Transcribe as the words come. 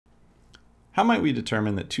How might we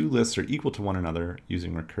determine that two lists are equal to one another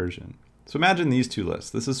using recursion? So imagine these two lists.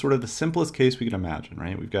 This is sort of the simplest case we can imagine,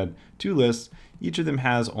 right? We've got two lists. Each of them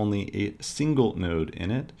has only a single node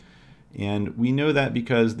in it. And we know that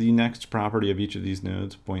because the next property of each of these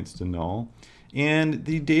nodes points to null. And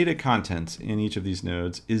the data contents in each of these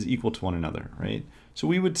nodes is equal to one another, right? So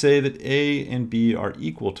we would say that A and B are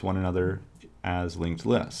equal to one another as linked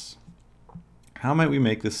lists. How might we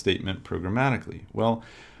make this statement programmatically? Well,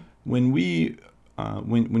 when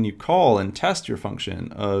you call and test your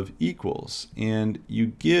function of equals and you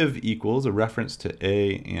give equals a reference to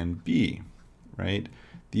A and B, right?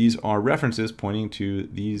 These are references pointing to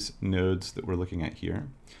these nodes that we're looking at here.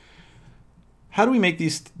 How do we make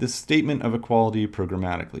this statement of equality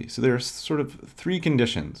programmatically? So there's sort of three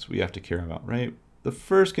conditions we have to care about, right? The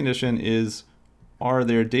first condition is, are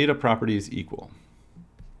their data properties equal?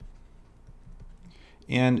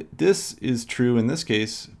 And this is true in this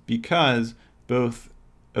case because both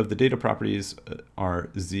of the data properties are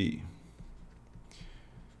Z.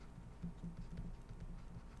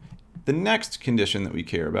 The next condition that we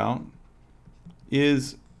care about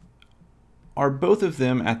is, are both of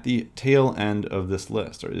them at the tail end of this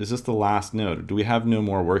list? Or is this the last node? Or do we have no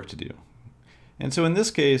more work to do? And so in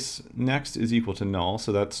this case, next is equal to null,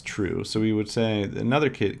 so that's true. So we would say another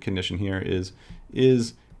condition here is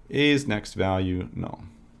A's next value null?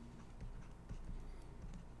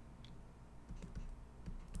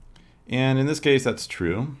 And in this case, that's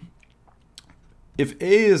true. If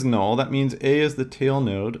A is null, that means A is the tail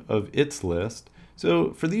node of its list.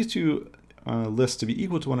 So for these two lists to be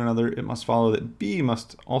equal to one another, it must follow that B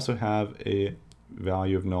must also have a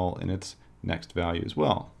value of null in its next value as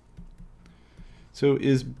well. So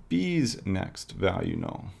is B's next value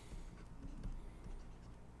null?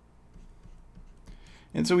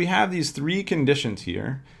 And so we have these three conditions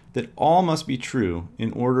here that all must be true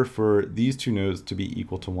in order for these two nodes to be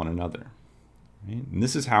equal to one another. Right? And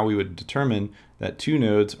this is how we would determine that two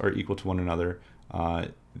nodes are equal to one another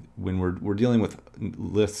when we're dealing with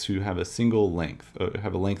lists who have a single length,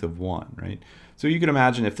 have a length of 1, right? So you can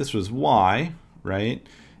imagine if this was Y, right?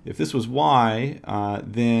 If this was Y,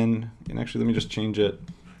 then, and actually let me just change it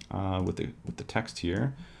with the text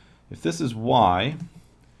here. If this is Y,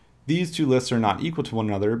 these two lists are not equal to one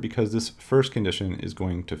another because this first condition is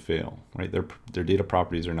going to fail, right? Their data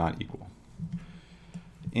properties are not equal.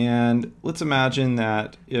 And let's imagine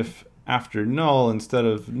that if after null, instead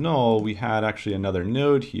of null, we had actually another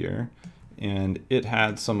node here, and it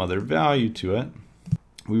had some other value to it,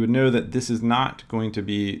 we would know that this is not going to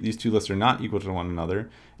be, these two lists are not equal to one another.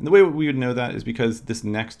 And the way we would know that is because this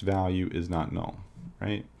next value is not null,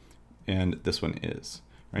 right? And this one is.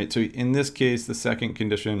 Right, so in this case, the second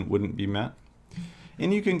condition wouldn't be met.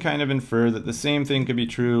 And you can kind of infer that the same thing could be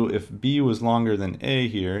true if B was longer than A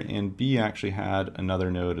here, and B actually had another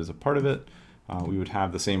node as a part of it. We would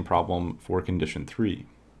have the same problem for condition 3.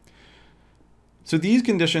 So these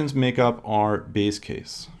conditions make up our base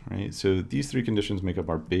case, right? So these three conditions make up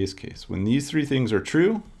our base case. When these three things are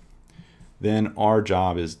true, then our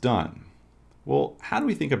job is done. Well, how do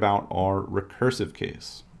we think about our recursive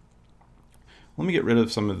case? Let me get rid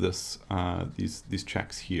of some of this, these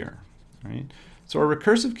checks here, right? So our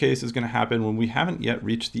recursive case is going to happen when we haven't yet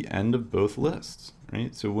reached the end of both lists,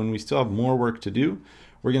 right? So when we still have more work to do,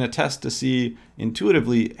 we're going to test to see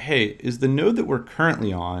intuitively, hey, is the node that we're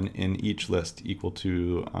currently on in each list equal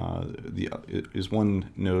to, is one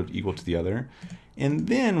node equal to the other? And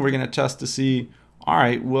then we're going to test to see, all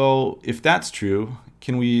right, well, if that's true,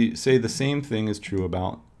 can we say the same thing is true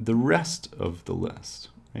about the rest of the list,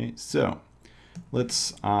 right? So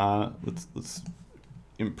let's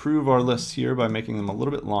improve our lists here by making them a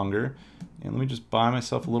little bit longer. And let me just buy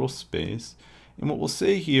myself a little space. And what we'll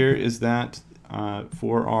say here is that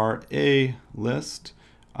for our A list,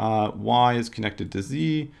 Y is connected to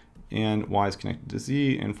Z, and Y is connected to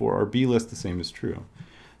Z. And for our B list, the same is true.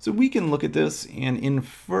 So we can look at this and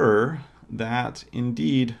infer that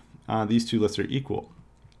indeed these two lists are equal.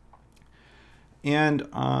 And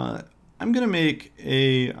I'm going to make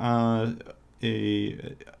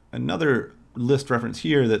another list reference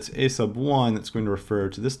here that's A sub 1 that's going to refer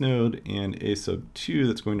to this node, and A sub 2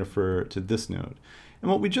 that's going to refer to this node. And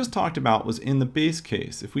what we just talked about was in the base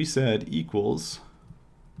case. If we said equals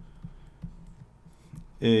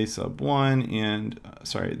A sub 1 and,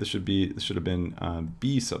 sorry, this should have been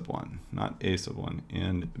B sub 1, not A sub 1,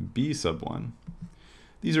 and B sub 1.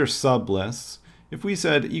 These are sub lists. If we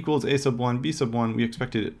said equals A sub 1, B sub 1, we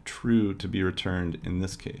expected it true to be returned in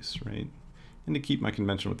this case, right? And to keep my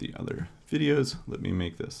convention with the other videos, let me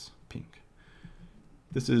make this pink.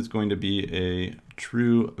 This is going to be a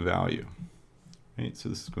true value, right? So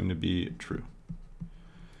this is going to be true.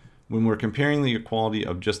 When we're comparing the equality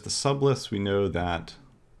of just the sublists, we know that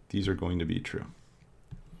these are going to be true.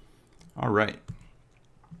 All right.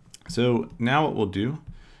 So now what we'll do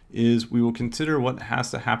is we will consider what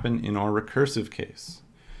has to happen in our recursive case.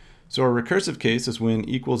 So our recursive case is when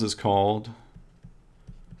equals is called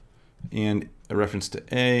and a reference to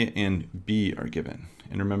A and B are given.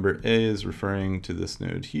 And remember, A is referring to this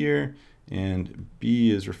node here, and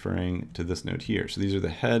B is referring to this node here. So these are the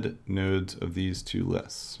head nodes of these two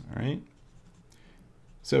lists, all right?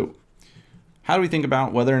 So how do we think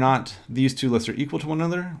about whether or not these two lists are equal to one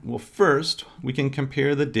another? Well, first, we can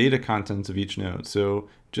compare the data contents of each node. So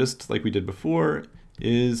just like we did before,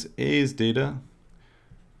 is A's data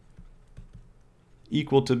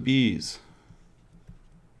equal to B's?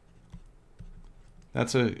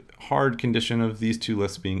 That's a hard condition of these two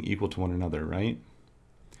lists being equal to one another, right?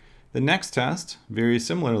 The next test, very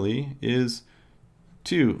similarly, is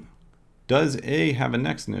 2. Does A have a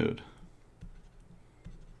next node?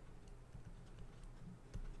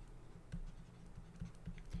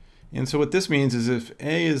 And so what this means is if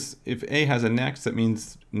A has a next, that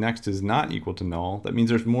means next is not equal to null. That means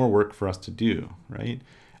there's more work for us to do, right?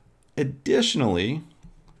 Additionally,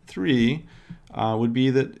 3 would be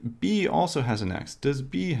that B also has a next. Does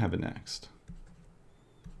B have a next?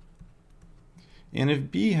 And if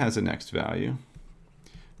B has a next value,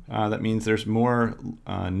 that means there's more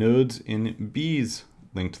nodes in B's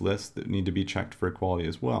linked list that need to be checked for equality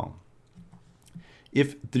as well.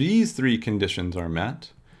 If these 3 conditions are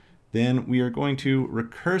met, then we are going to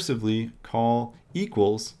recursively call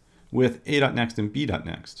equals with A.next and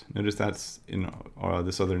B.next. Notice that's in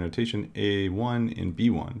this other notation, A1 and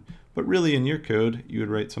B1. But really in your code, you would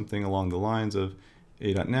write something along the lines of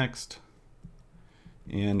A.next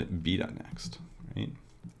and B.next. Right?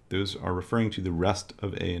 Those are referring to the rest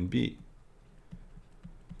of A and B.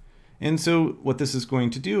 And so what this is going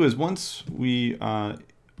to do is once we,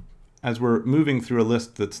 as we're moving through a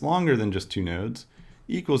list that's longer than just 2 nodes,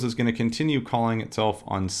 equals is going to continue calling itself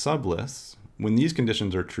on sublists. When these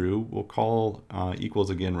conditions are true, we'll call equals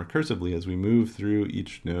again recursively as we move through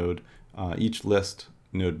each node, each list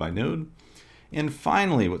node by node. And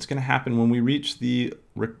finally, what's going to happen when we reach the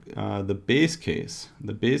base case?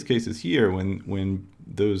 The base case is here when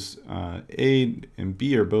those A and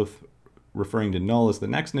B are both referring to null as the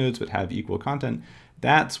next nodes but have equal content.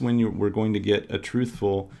 That's when we're going to get a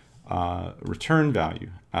truthful return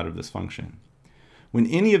value out of this function. When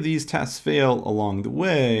any of these tests fail along the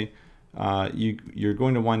way, you're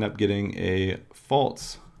going to wind up getting a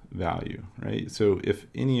false value, right? So if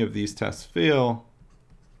any of these tests fail,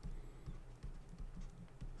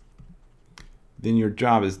 then your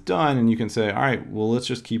job is done and you can say, all right, well, let's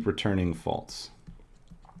just keep returning false,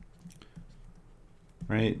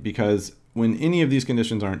 right? Because when any of these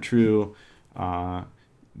conditions aren't true,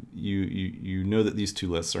 you know that these two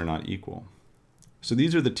lists are not equal. So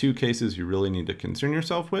these are the 2 cases you really need to concern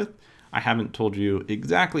yourself with. I haven't told you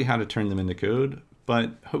exactly how to turn them into code,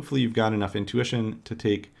 but hopefully you've got enough intuition to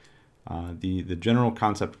take the general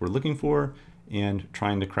concept we're looking for and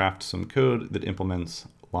trying to craft some code that implements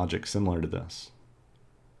logic similar to this.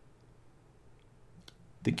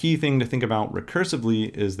 The key thing to think about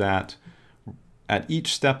recursively is that at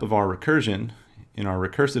each step of our recursion, in our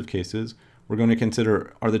recursive cases, we're going to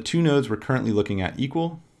consider, are the 2 nodes we're currently looking at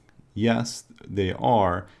equal? Yes, they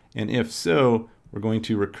are. And if so, we're going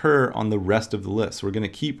to recur on the rest of the list. So we're going to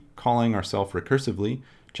keep calling ourselves recursively,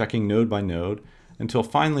 checking node by node, until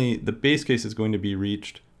finally the base case is going to be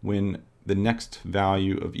reached when the next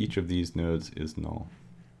value of each of these nodes is null.